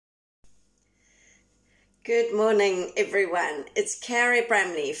Good morning, everyone. It's Carrie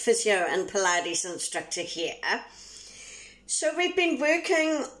Bramley, physio and Pilates instructor here. So we've been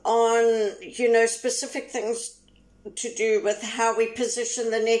working on, specific things to do with how we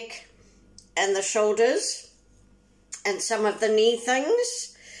position the neck and the shoulders and some of the knee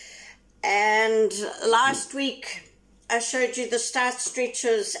things. And last week I showed you the start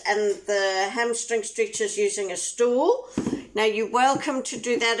stretches and the hamstring stretches using a stool. Now you're welcome to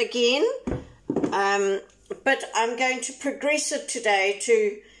do that again. But I'm going to progress it today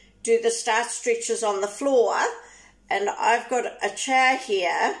to do the start stretches on the floor, and I've got a chair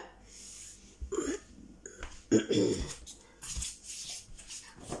here.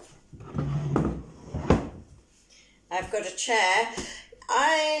 I've got a chair.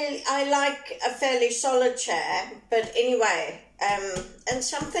 I like a fairly solid chair, but anyway, and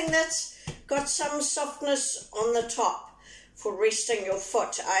something that's got some softness on the top for resting your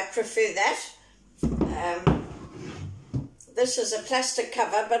foot. I prefer that. This is a plastic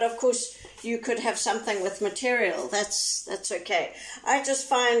cover, but of course you could have something with material. That's okay. I just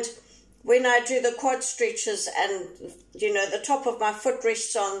find when I do the quad stretches and the top of my foot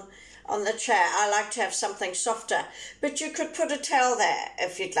rests on the chair, I like to have something softer. But you could put a towel there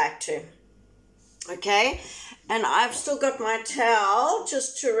if you'd like to. Okay, and I've still got my towel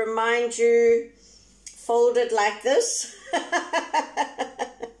just to remind you, folded like this.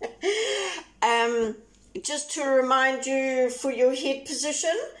 Just to remind you for your head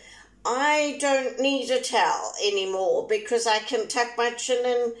position, I don't need a towel anymore because I can tuck my chin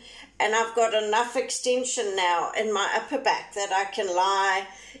in, and I've got enough extension now in my upper back that I can lie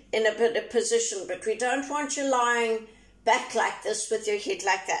in a bit of position. But we don't want you lying back like this with your head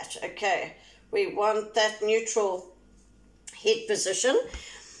like that, okay? We want that neutral head position.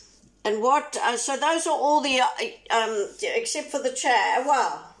 And so those are all the, except for the chair,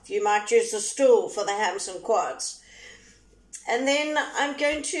 well, you might use the stool for the hams and quads. And then I'm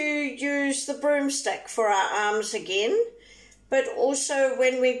going to use the broomstick for our arms again, but also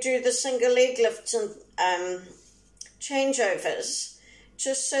when we do the single leg lifts and changeovers,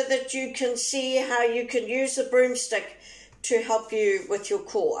 just so that you can see how you can use the broomstick to help you with your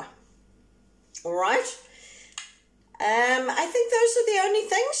core. All right? I think those are the only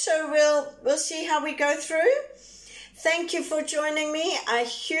things, so we'll see how we go through. Thank you for joining me. I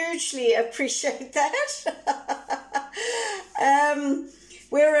hugely appreciate that.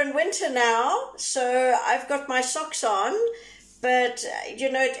 We're in winter now, so I've got my socks on, but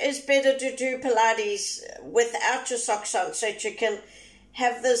it is better to do Pilates without your socks on so that you can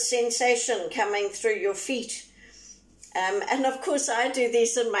have the sensation coming through your feet. And of course I do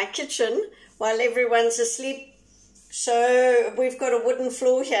these in my kitchen while everyone's asleep. So we've got a wooden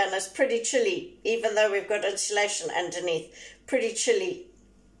floor here and it's pretty chilly, even though we've got insulation underneath. Pretty chilly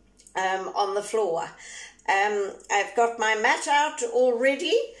on the floor. I've got my mat out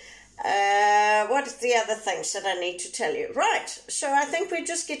already. What are the other things that I need to tell you? Right, so I think we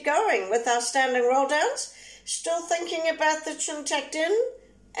just get going with our standing roll downs. Still thinking about the chin tucked in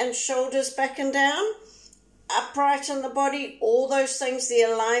and shoulders back and down, upright in the body, all those things, the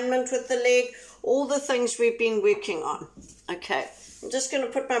alignment with the leg, all the things we've been working on. Okay, I'm just going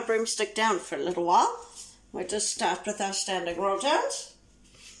to put my broomstick down for a little while. We'll just start with our standing roll downs.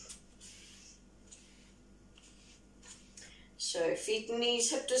 So feet and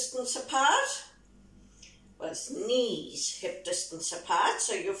knees hip distance apart. Well, it's knees hip distance apart,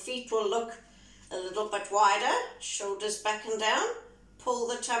 so your feet will look a little bit wider, shoulders back and down, pull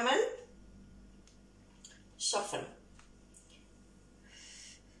the tum in, soften.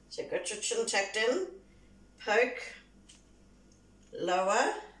 So got your chin tucked in, poke,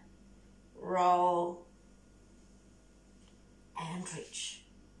 lower, roll, and reach.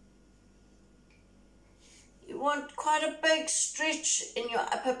 You want quite a big stretch in your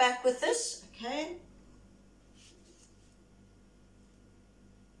upper back with this, okay?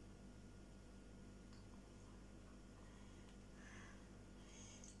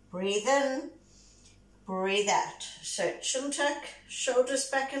 Breathe in, breathe out. So chin tuck, shoulders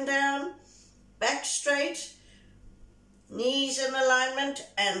back and down, back straight, knees in alignment,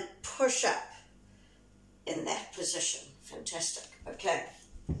 and push up in that position. Fantastic. Okay.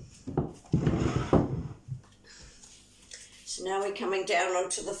 So now we're coming down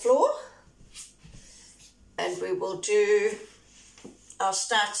onto the floor and we will do our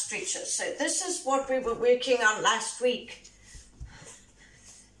start stretches. So this is what we were working on last week.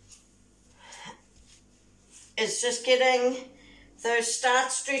 Is just getting those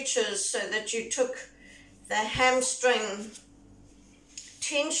start stretches so that you took the hamstring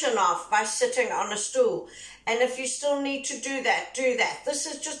tension off by sitting on a stool. And if you still need to do that, do that. This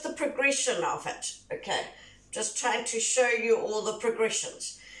is just the progression of it, okay? Just trying to show you all the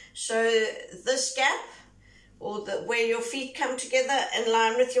progressions. So this gap, or where your feet come together in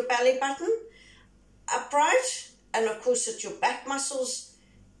line with your belly button, upright, and of course it's your back muscles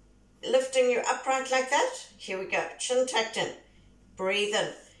lifting you upright like that. Here we go, chin tucked in, breathe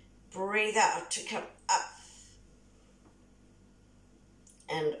in, breathe out to come up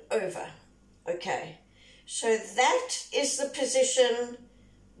and over. Okay, so that is the position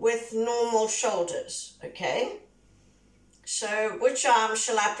with normal shoulders, okay? So which arm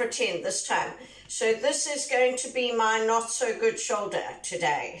shall I pretend this time? So this is going to be my not so good shoulder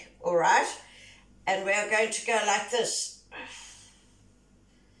today, all right? And we are going to go like this.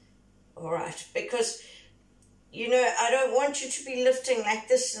 All right, because, you know, I don't want you to be lifting like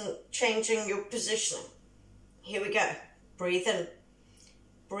this and changing your positioning. Here we go. Breathe in.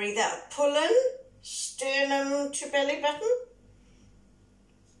 Breathe out. Pull in. Sternum to belly button.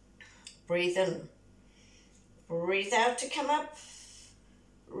 Breathe in. Breathe out to come up.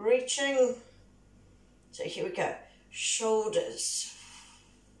 Reaching. So here we go. Shoulders.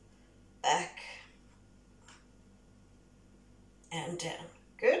 Back. And down.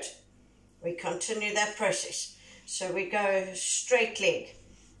 Good. We continue that process. So we go straight leg.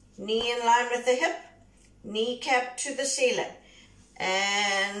 Knee in line with the hip. Kneecap to the ceiling.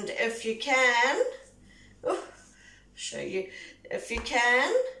 And if you can, show you, if you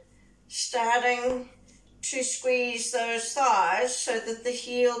can, starting to squeeze those thighs so that the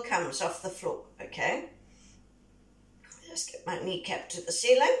heel comes off the floor, okay? Just get my kneecap to the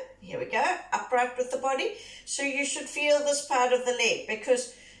ceiling. Here we go, upright with the body. So you should feel this part of the leg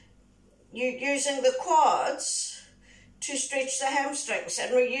because you're using the quads to stretch the hamstrings,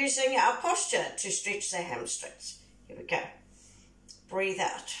 and we're using our posture to stretch the hamstrings. Here we go. Breathe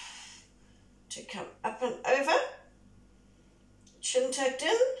out to come up and over. Chin tucked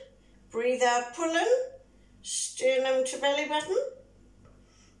in. Breathe out, pull in. Sternum to belly button.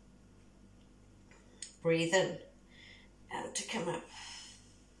 Breathe in. And to come up.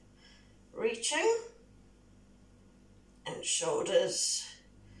 Reaching. And shoulders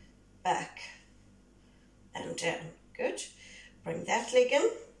back and down. Good. Bring that leg in.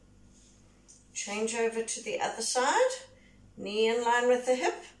 Change over to the other side. Knee in line with the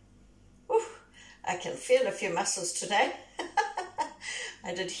hip. Ooh, I can feel a few muscles today.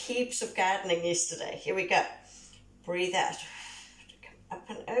 I did heaps of gardening yesterday. Here we go. Breathe out. Come up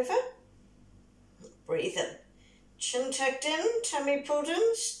and over. Breathe in. Chin tucked in, tummy pulled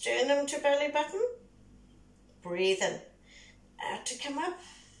in, sternum to belly button. Breathe in. Out to come up.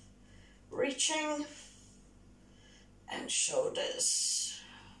 Reaching. And shoulders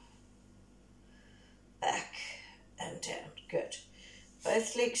back and down. Good.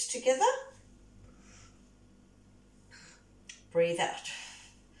 Both legs together. Breathe out.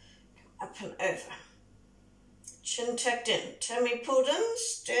 Up and over. Chin tucked in. Tummy pulled in.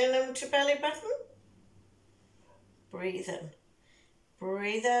 Sternum to belly button. Breathe in.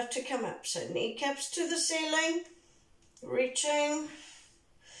 Breathe out to come up. So kneecaps to the ceiling. Reaching.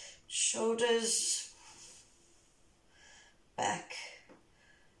 Shoulders back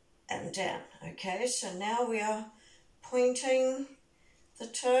and down. Okay, so now we are pointing the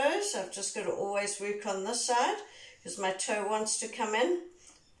toes. I've just got to always work on this side because my toe wants to come in.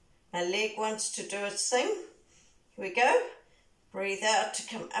 My leg wants to do its thing. Here we go. Breathe out to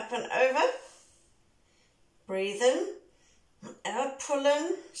come up and over. Breathe in. Out, pull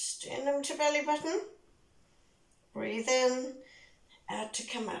in. Sternum to belly button. Breathe in. Out to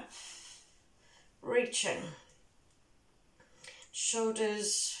come up. Reaching.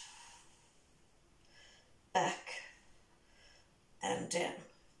 Shoulders back and down.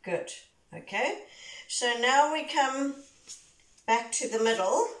 Good. Okay. So now we come back to the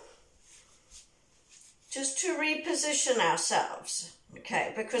middle just to reposition ourselves.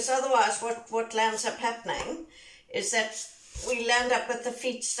 Okay. Because otherwise what lands up happening is that we land up with the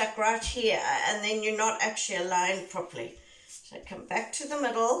feet stuck right here and then you're not actually aligned properly. So come back to the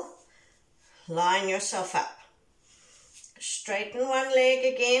middle. Line yourself up. Straighten one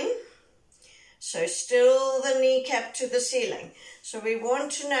leg again. So still the kneecap to the ceiling. So we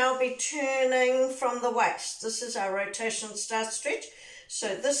want to now be turning from the waist. This is our rotation start stretch.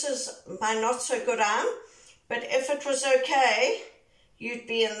 So this is my not so good arm. But if it was okay, you'd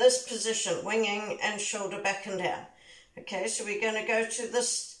be in this position, winging and shoulder back and down. Okay, so we're going to go to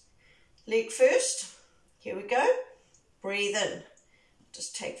this leg first. Here we go. Breathe in.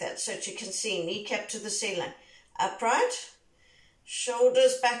 Just take that so that you can see kneecap to the ceiling. Upright,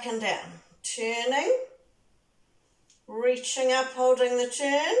 shoulders back and down. Turning, reaching up, holding the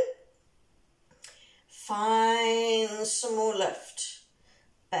turn. Find some more lift.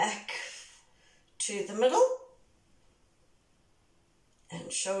 Back to the middle.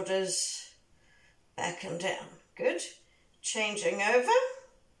 And shoulders back and down. Good. Changing over.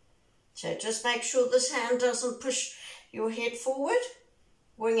 So just make sure this hand doesn't push your head forward.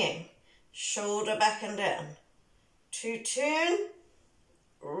 Winging. Shoulder back and down. To turn.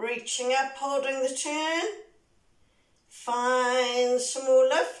 Reaching up, holding the turn. Find some more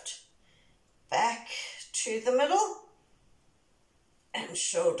lift. Back to the middle. And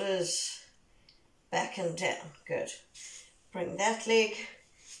shoulders back and down. Good. Bring that leg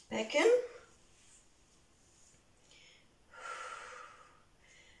back in.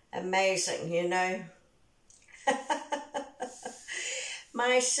 Amazing, you know.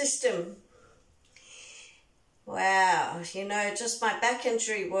 My system. Wow, you know, just my back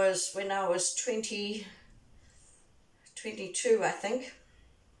injury was when I was 22, I think.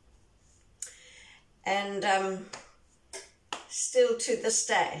 And still to this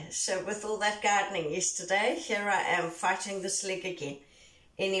day. So with all that gardening yesterday, here I am fighting this leg again.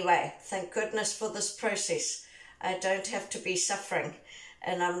 Anyway, thank goodness for this process. I don't have to be suffering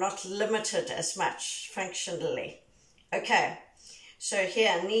and I'm not limited as much functionally. Okay, so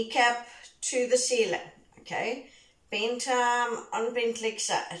here, kneecap to the ceiling. Okay, bent arm on bent leg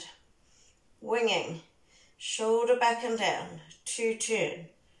side. Winging, shoulder back and down, to turn.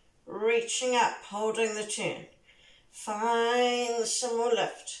 Reaching up, holding the turn. Find some more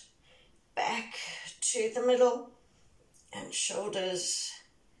lift. Back to the middle and shoulders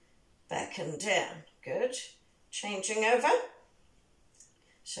back and down. Good. Changing over.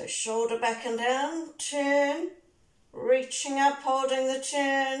 So shoulder back and down, turn. Reaching up, holding the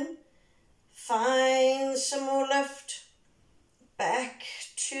turn. Find some more lift. Back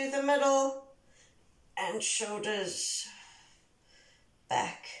to the middle and shoulders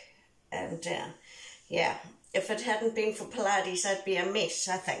back and down. Yeah. If it hadn't been for Pilates, I'd be a mess,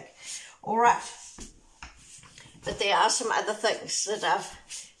 I think. All right. But there are some other things that I've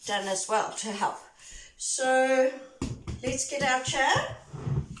done as well to help. So let's get our chair.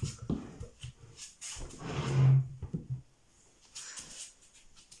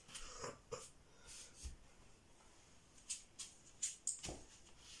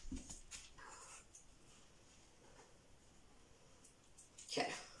 Okay.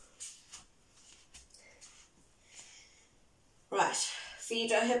 Right,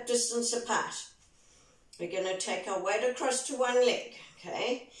 feet are hip distance apart. We're going to take our weight across to one leg,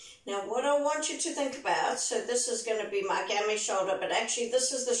 okay? Now what I want you to think about, so this is going to be my gammy shoulder, but actually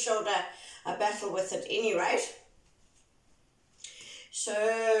this is the shoulder I battle with at any rate.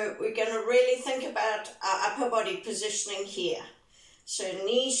 So we're going to really think about our upper body positioning here. So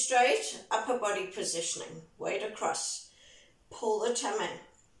knee straight, upper body positioning, weight across, pull the tum in,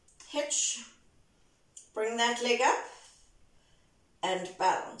 hitch, bring that leg up, and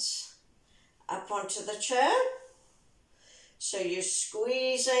balance. Up onto the chair. So you're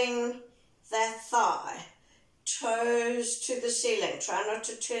squeezing that thigh. Toes to the ceiling. Try not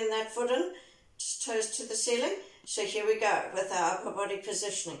to turn that foot in. Just toes to the ceiling. So here we go with our upper body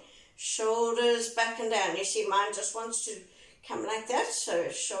positioning. Shoulders back and down. You see mine just wants to come like that. So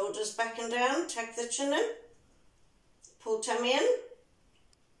shoulders back and down. Tuck the chin in. Pull tummy in.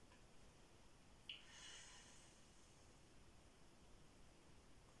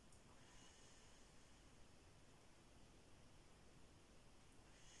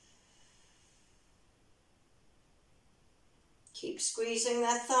 Keep squeezing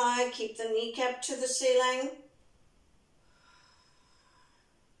that thigh, keep the kneecap to the ceiling.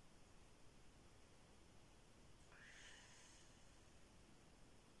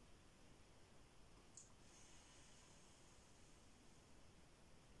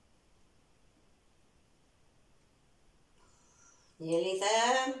 Nearly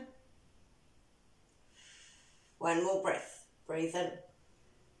there. One more breath. Breathe in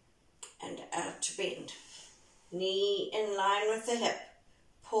and out to bend. Knee in line with the hip.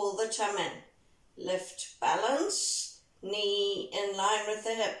 Pull the tum in. Lift, balance. Knee in line with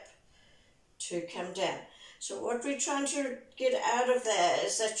the hip to come down. So what we're trying to get out of there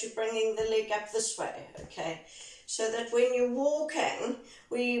is that you're bringing the leg up this way, okay? So that when you're walking,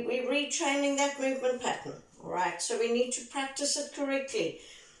 we're retraining that movement pattern, all right? So we need to practice it correctly.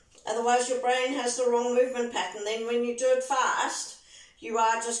 Otherwise your brain has the wrong movement pattern. Then when you do it fast, you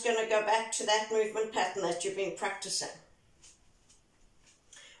are just going to go back to that movement pattern that you've been practicing.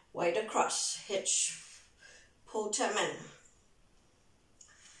 Weight across, hitch, pull tum in.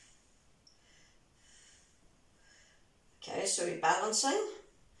 Okay, so we're balancing.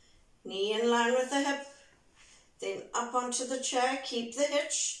 Knee in line with the hip. Then up onto the chair, keep the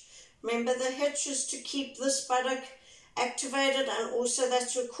hitch. Remember, the hitch is to keep this buttock activated, and also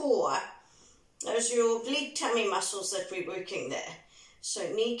that's your core. Those are your oblique tummy muscles that we're working there.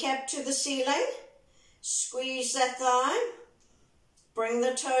 So kneecap to the ceiling, squeeze that thigh, bring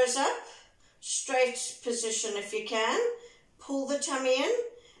the toes up, straight position if you can, pull the tummy in,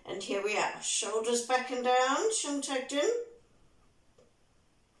 and here we are. Shoulders back and down, chin tucked in.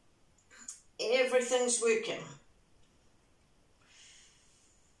 Everything's working.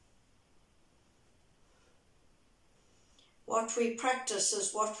 What we practice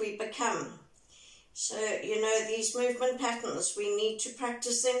is what we become. So, you know, these movement patterns, we need to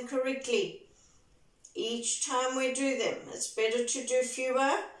practice them correctly. Each time we do them, it's better to do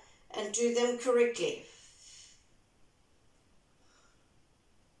fewer and do them correctly.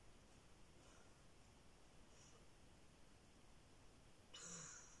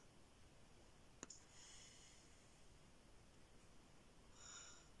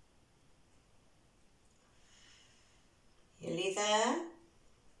 Nearly there.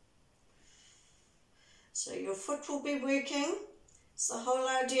 So your foot will be working. It's the whole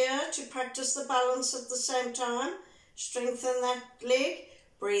idea to practice the balance at the same time. Strengthen that leg.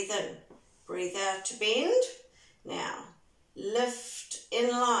 Breathe in. Breathe out to bend. Now, lift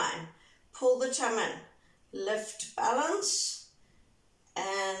in line. Pull the tum in. Lift, balance,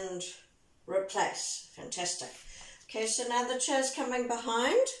 and replace. Fantastic. Okay, so now the chair's coming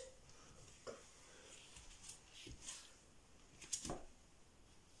behind.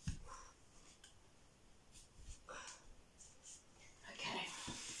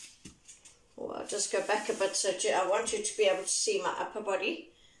 I'll just go back a bit so I want you to be able to see my upper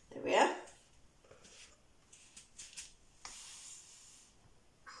body. There we are.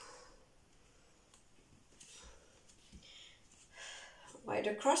 Weight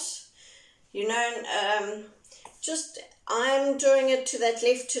across. You know, I'm doing it to that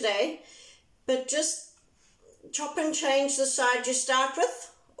left today, but just chop and change the side you start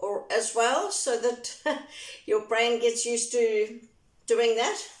with, or as well, so that your brain gets used to doing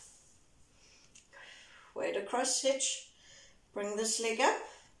that. Weight across, hitch, bring this leg up,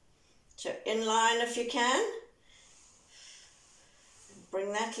 so in line if you can,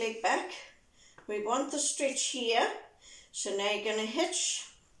 bring that leg back. We want the stretch here, so now you're going to hitch,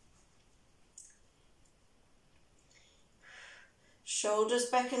 shoulders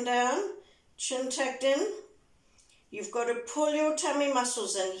back and down, chin tucked in. You've got to pull your tummy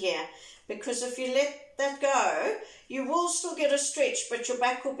muscles in here, because if you let that go, you will still get a stretch, but your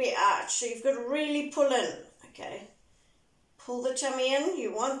back will be arched. So you've got to really pull in, okay? Pull the tummy in.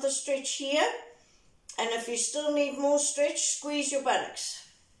 You want the stretch here. And if you still need more stretch, squeeze your buttocks.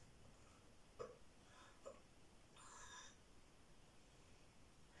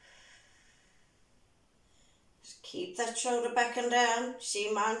 Just keep that shoulder back and down.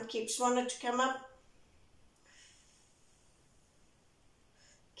 See, mine keeps wanting to come up.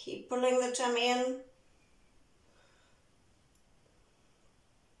 Keep pulling the tummy in.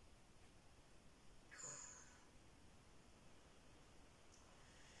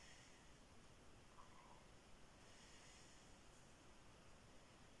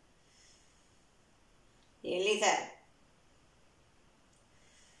 Nearly there.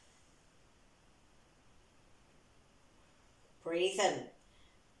 Breathe in.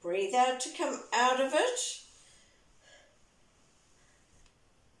 Breathe out to come out of it.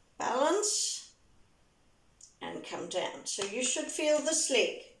 Balance and come down. So you should feel this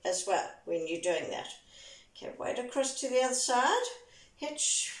leg as well when you're doing that. Okay, weight across to the other side.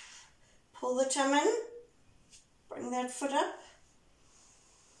 Hitch. Pull the tum in. Bring that foot up.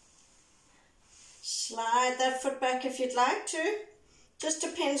 Slide that foot back if you'd like to. Just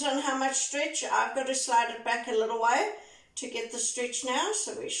depends on how much stretch. I've got to slide it back a little way to get the stretch now.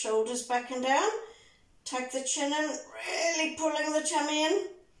 So we shoulders back and down. Tuck the chin in, really pulling the tummy in.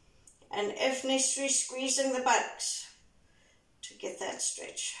 And if necessary, squeezing the buttocks to get that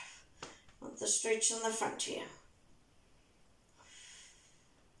stretch. Want the stretch in the front here.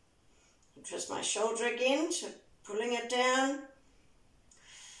 Twist my shoulder again, so pulling it down.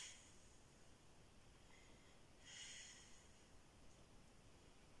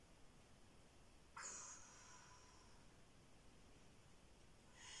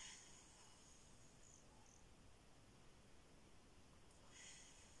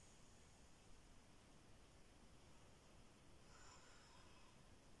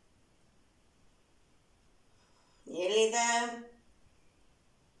 Nearly there.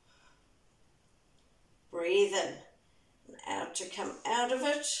 Breathe in and out to come out of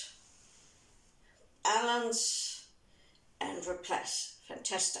it. Balance and replace.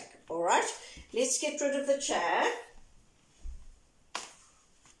 Fantastic. All right, let's get rid of the chair.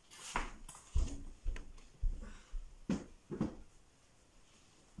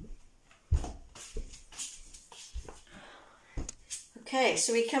 Okay,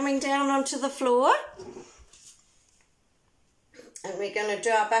 so we're coming down onto the floor and we're going to do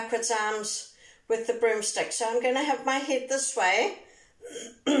our backwards arms with the broomstick. So I'm going to have my head this way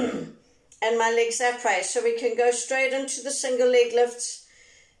and my legs that way, so we can go straight into the single leg lifts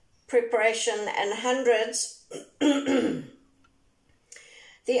preparation and hundreds. The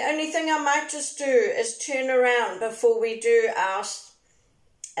only thing I might just do is turn around before we do our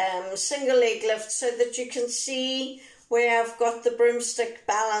single leg lift so that you can see where I've got the broomstick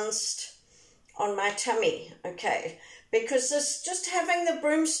balanced on my tummy, okay? Because this, just having the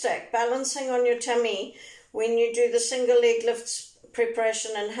broomstick balancing on your tummy when you do the single leg lifts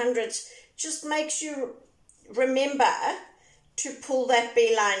preparation and hundreds just makes you remember to pull that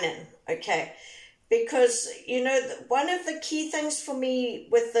beeline in, okay? Because, you know, one of the key things for me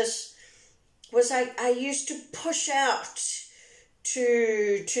with this was I used to push out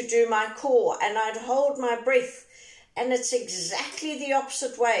to do my core, and I'd hold my breath, and it's exactly the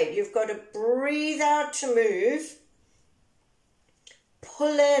opposite way. You've got to breathe out to move,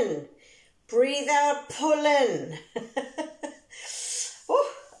 pull in, breathe out, pull in.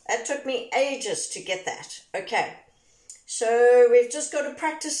 Oh, that took me ages to get that. Okay, so we've just got to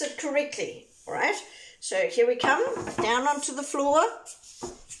practice it correctly, all right? So here we come, down onto the floor.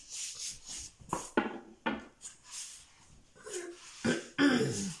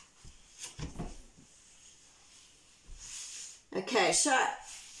 Okay, so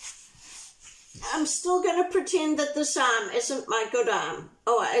I'm still going to pretend that this arm isn't my good arm.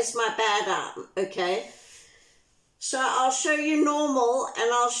 Oh, it's my bad arm, okay? So I'll show you normal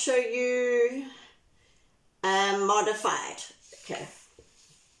and I'll show you modified, okay?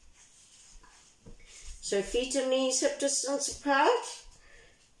 So feet and knees hip distance apart,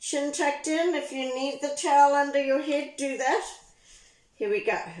 chin tucked in. If you need the towel under your head, do that. Here we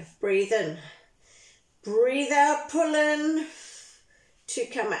go. Breathe in. Breathe out, pull in to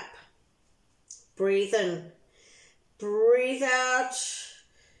come up. Breathe in. Breathe out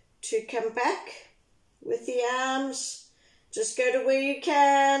to come back with the arms. Just go to where you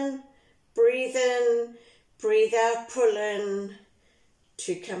can. Breathe in. Breathe out, pull in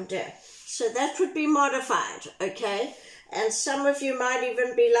to come down. So that would be modified, okay? And some of you might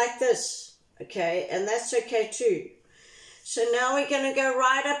even be like this, okay? And that's okay too. So now we're going to go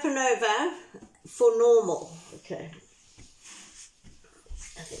right up and over for normal, okay?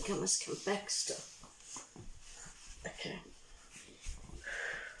 I think I must come back still. Okay.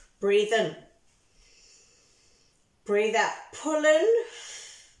 Breathe in. Breathe out. Pull in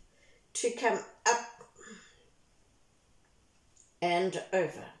to come up and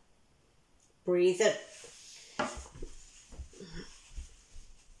over. Breathe in.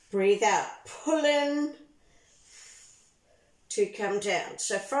 Breathe out. Pull in to come down.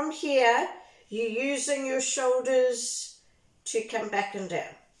 So from here, you're using your shoulders to come back and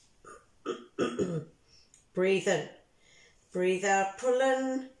down. Breathe in. Breathe out. Pull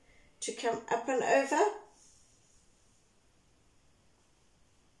in to come up and over.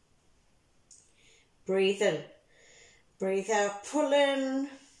 Breathe in. Breathe out. Pull in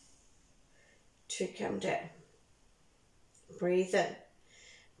to come down. Breathe in.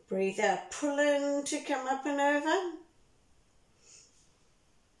 Breathe out. Pull in to come up and over.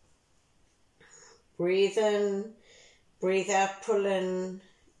 Breathe in. Breathe out, pull in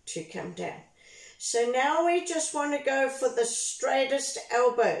to come down. So now we just want to go for the straightest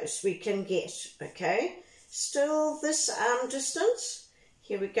elbows we can get, okay? Still this arm distance.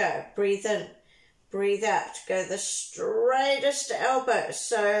 Here we go. Breathe in, breathe out. Go the straightest elbows.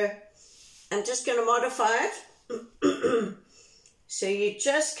 So I'm just going to modify it. So you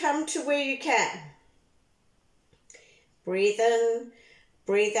just come to where you can. Breathe in.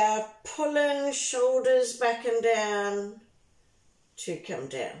 Breathe out, pull in, shoulders back and down to come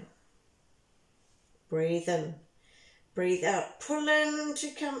down. Breathe in. Breathe out, pull in to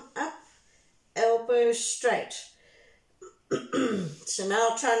come up, elbows straight. So now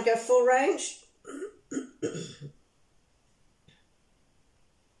I'll try and go full range.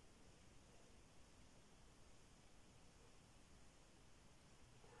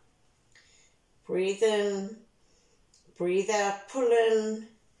 Breathe in. Breathe out, pull in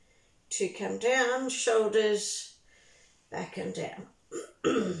to come down, shoulders back and down.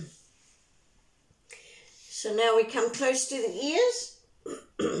 So now we come close to the ears.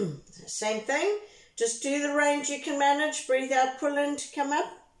 Same thing, just do the range you can manage. Breathe out, pull in to come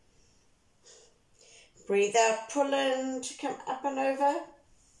up. Breathe out, pull in to come up and over.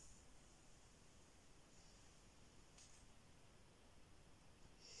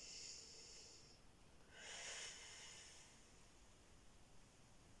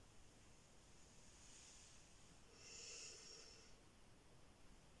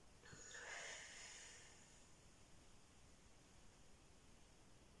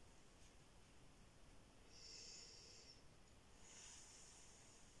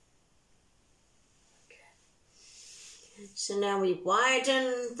 So now we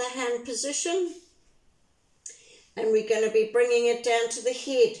widen the hand position, and we're going to be bringing it down to the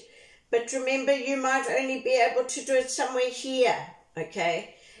head. But remember, you might only be able to do it somewhere here,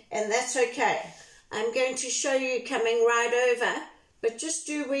 okay? And that's okay. I'm going to show you coming right over, but just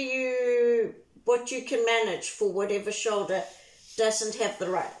do what you can manage for whatever shoulder doesn't have the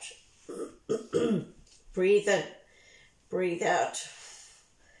right. Breathe in, breathe out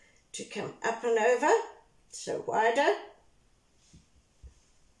to come up and over, so wider.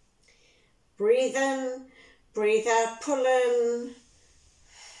 Breathe in, breathe out, pull in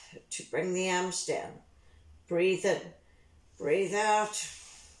to bring the arms down. Breathe in, breathe out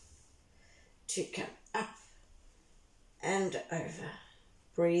to come up and over.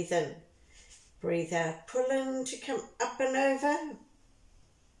 Breathe in, breathe out, pull in to come up and over.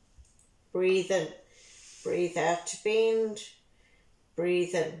 Breathe in, breathe out to bend.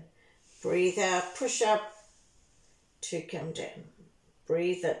 Breathe in, breathe out, push up to come down.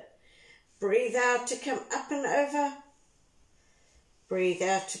 Breathe in, breathe out to come up and over. Breathe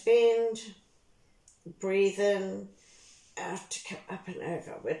out to bend. Breathe in, out to come up and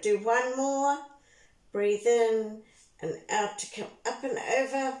over. We'll do one more. Breathe in and out to come up and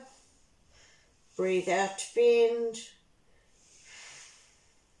over. Breathe out to bend.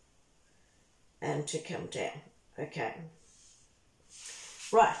 And to come down. Okay.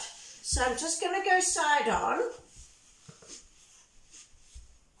 Right. So I'm just going to go side on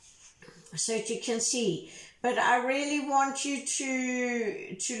so that you can see. But I really want you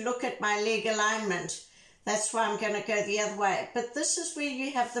to look at my leg alignment. That's why I'm going to go the other way. But this is where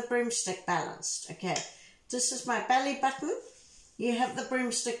you have the broomstick balanced. Okay. This is my belly button. You have the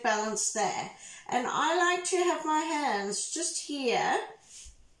broomstick balanced there. And I like to have my hands just here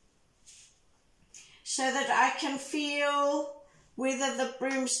so that I can feel whether the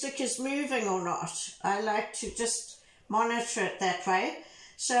broomstick is moving or not. I like to just monitor it that way.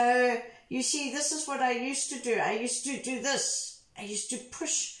 So you see, this is what I used to do. I used to do this. I used to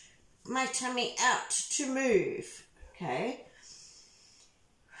push my tummy out to move. Okay.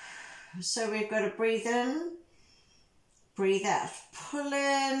 So we've got to breathe in, breathe out. Pull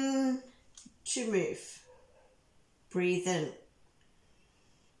in to move. Breathe in.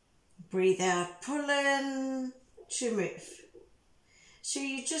 Breathe out, pull in to move. So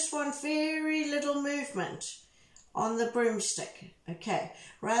you just want very little movement on the broomstick, okay,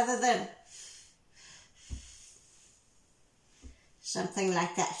 rather than something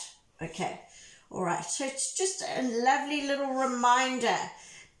like that, okay. All right, so it's just a lovely little reminder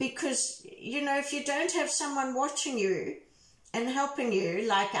because, you know, if you don't have someone watching you and helping you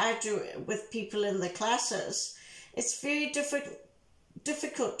like I do with people in the classes, it's very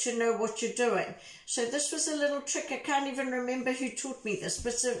difficult to know what you're doing. So this was a little trick. I can't even remember who taught me this,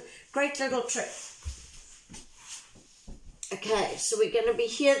 but it's a great little trick. Okay, so we're going to be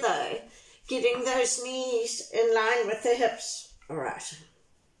here though, getting those knees in line with the hips. All right.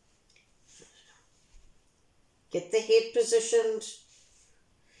 Get the head positioned.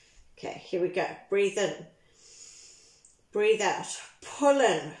 Okay, here we go. Breathe in. Breathe out. Pull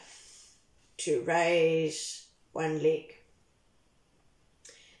in to raise one leg.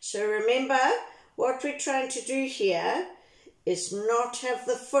 So remember, what we're trying to do here is not have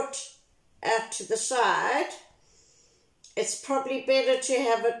the foot out to the side. It's probably better to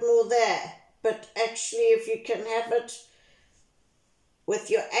have it more there. But actually, if you can have it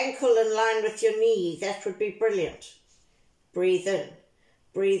with your ankle in line with your knee, that would be brilliant. Breathe in.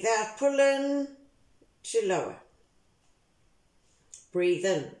 Breathe out. Pull in to lower. Breathe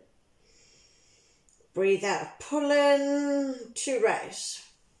in. Breathe out. Pull in to raise.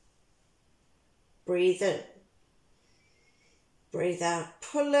 Breathe in. Breathe out.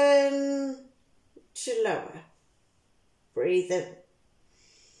 Pull in to lower. Breathe in.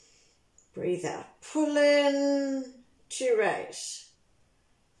 Breathe out. Pull in to raise.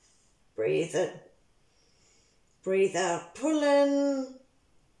 Breathe in. Breathe out. Pull in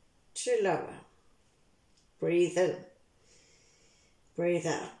to lower. Breathe in. Breathe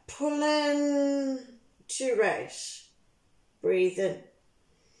out. Pull in to raise. Breathe in.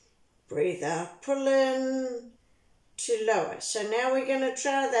 Breathe out. Pull in to lower. So now we're going to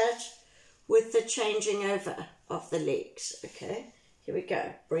try that with the changing over of the legs. Okay. Here we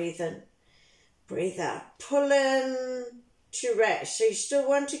go. Breathe in. Breathe out. Pull in to raise. So you still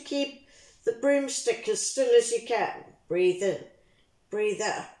want to keep the broomstick as still as you can. Breathe in. Breathe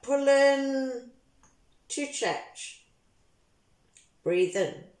out. Pull in to change. Breathe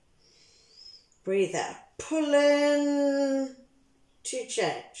in. Breathe out. Pull in to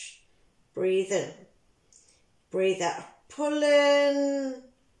change. Breathe in. Breathe out. Pull in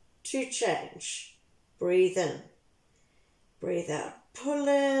to change. Breathe in. Breathe out, pull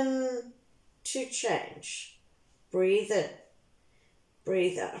in to change. Breathe in.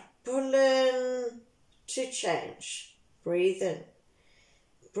 Breathe out, pull in to change. Breathe in.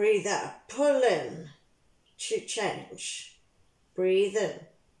 Breathe out, pull in to change. Breathe in.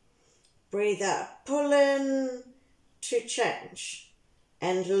 Breathe out, pull in to change.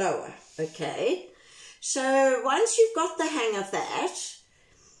 And lower, okay? So once you've got the hang of that,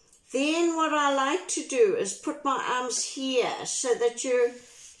 then what I like to do is put my arms here so that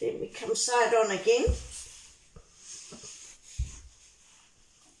let me come side on again.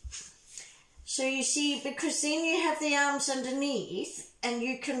 So you see, because then you have the arms underneath and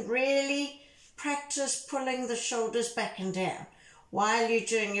you can really practice pulling the shoulders back and down while you're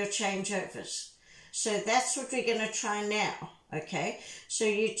doing your changeovers. So that's what we're going to try now, okay? So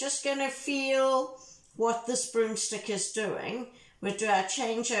you're just going to feel what this broomstick is doing. We'll do our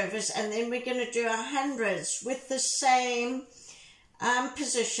changeovers and then we're going to do our hundreds with the same arm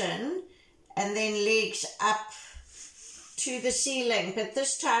position and then legs up to the ceiling, but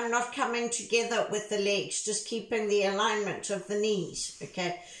this time not coming together with the legs, just keeping the alignment of the knees,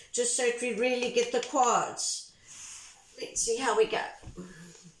 okay? Just so that we really get the quads. Let's see how we go.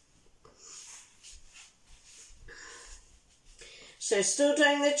 So still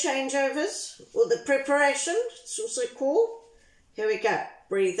doing the changeovers, or the preparation, it's also called. Here we go.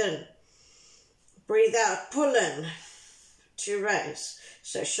 Breathe in. Breathe out, pull in to raise.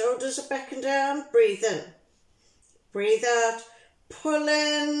 So shoulders are back and down, breathe in. Breathe out, pull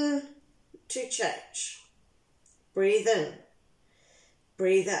in to change. Breathe in.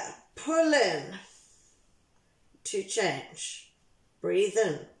 Breathe out, pull in to change. Breathe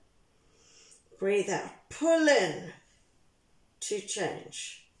in. Breathe out, pull in to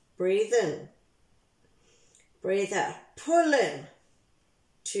change. Breathe in. Breathe out, pull in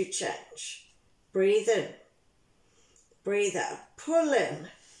to change. Breathe in. Breathe out, pull in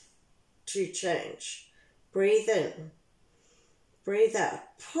to change. Breathe in. Breathe out,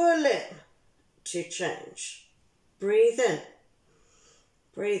 pull in to change. Breathe in.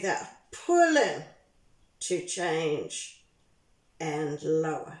 Breathe out, pull in to change and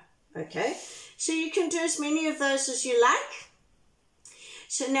lower. Okay, so you can do as many of those as you like.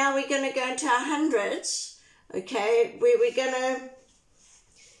 So now we're going to go into our hundreds, okay, where we're going to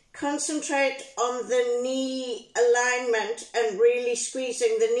concentrate on the knee alignment and really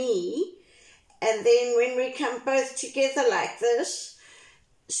squeezing the knee. And then when we come both together like this,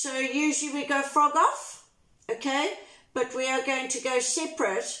 so usually we go frog off, okay, but we are going to go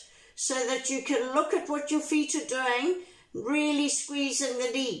separate so that you can look at what your feet are doing, really squeezing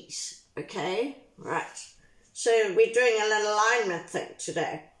the knees, okay, right. So we're doing a little alignment thing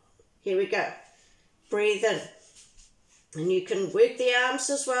today. Here we go. Breathe in. And you can work the arms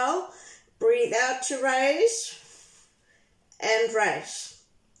as well. Breathe out to raise and raise.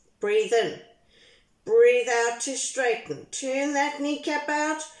 Breathe in. Breathe out to straighten. Turn that kneecap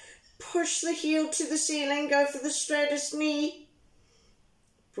out. Push the heel to the ceiling. Go for the straightest knee.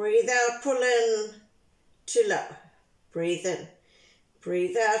 Breathe out, pull in to lower. Breathe in.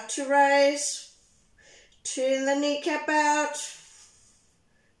 Breathe out to raise. Turn the kneecap out.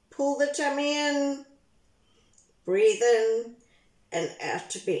 Pull the tummy in. Breathe in and out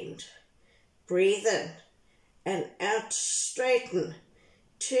to bend. Breathe in and out to straighten.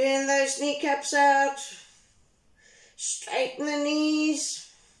 Turn those kneecaps out. Straighten the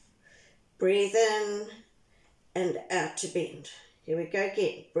knees. Breathe in and out to bend. Here we go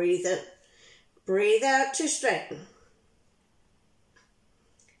again. Breathe in. Breathe out to straighten.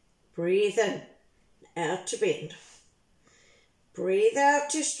 Breathe in. Out to bend. Breathe out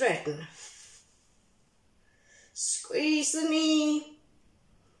to straighten. Squeeze the knee.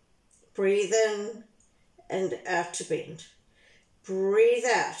 Breathe in and out to bend. Breathe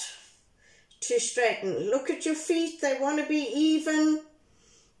out to straighten. Look at your feet. They want to be even.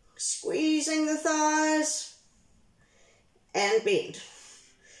 Squeezing the thighs and bend.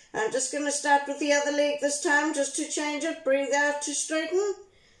 I'm just going to start with the other leg this time just to change it. Breathe out to straighten.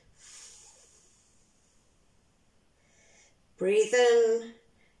 Breathe in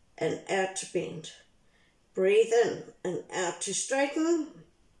and out to bend. Breathe in and out to straighten.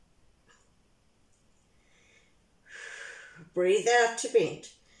 Breathe out to bend.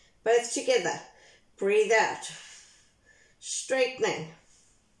 Both together. Breathe out. Straightening.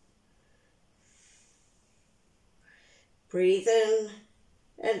 Breathe in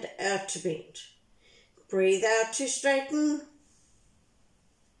and out to bend. Breathe out to straighten.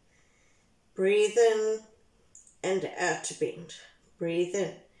 Breathe in and out to bend. Breathe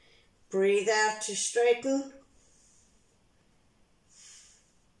in. Breathe out to straighten.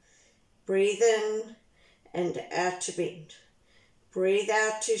 Breathe in and out to bend. Breathe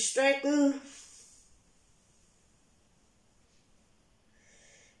out to straighten.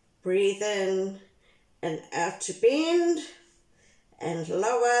 Breathe in and out to bend, and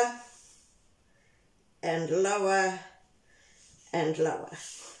lower, and lower, and lower.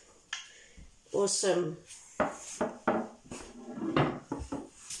 Awesome.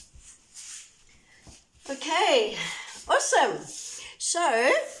 Okay, awesome.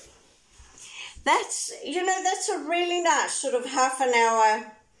 So that's, that's a really nice sort of half an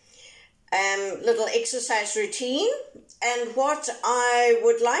hour little exercise routine. And what I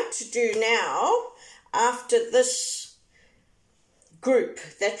would like to do now, after this group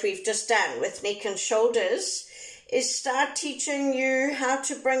that we've just done with neck and shoulders, is start teaching you how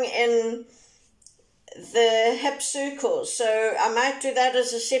to bring in the hip circles. So I might do that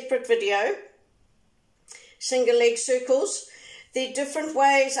as a separate video. Single leg circles. There are different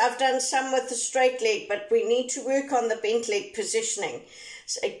ways. I've done some with the straight leg, but we need to work on the bent leg positioning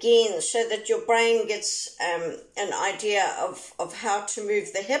again, so that your brain gets an idea of how to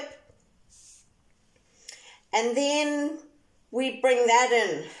move the hip. And then we bring that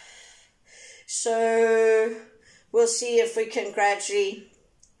in. So we'll see if we can gradually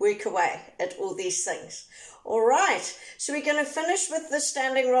work away at all these things. All right, so we're going to finish with the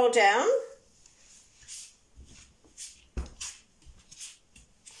standing roll down.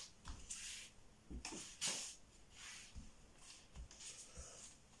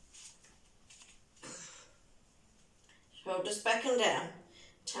 Shoulders back and down,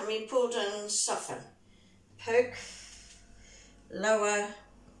 tummy pulled in, soften, poke, lower,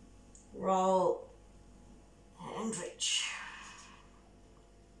 roll, and reach.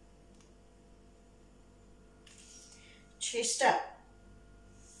 Chest up,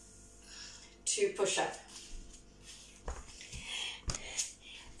 2 push up.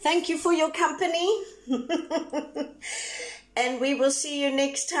 Thank you for your company. And we will see you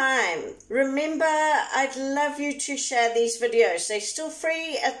next time. Remember, I'd love you to share these videos. They're still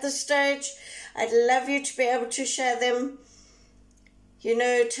free at this stage. I'd love you to be able to share them.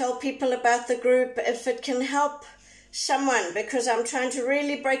 Tell people about the group if it can help someone, because I'm trying to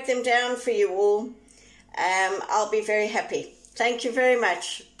really break them down for you all. I'll be very happy. Thank you very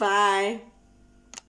much. Bye.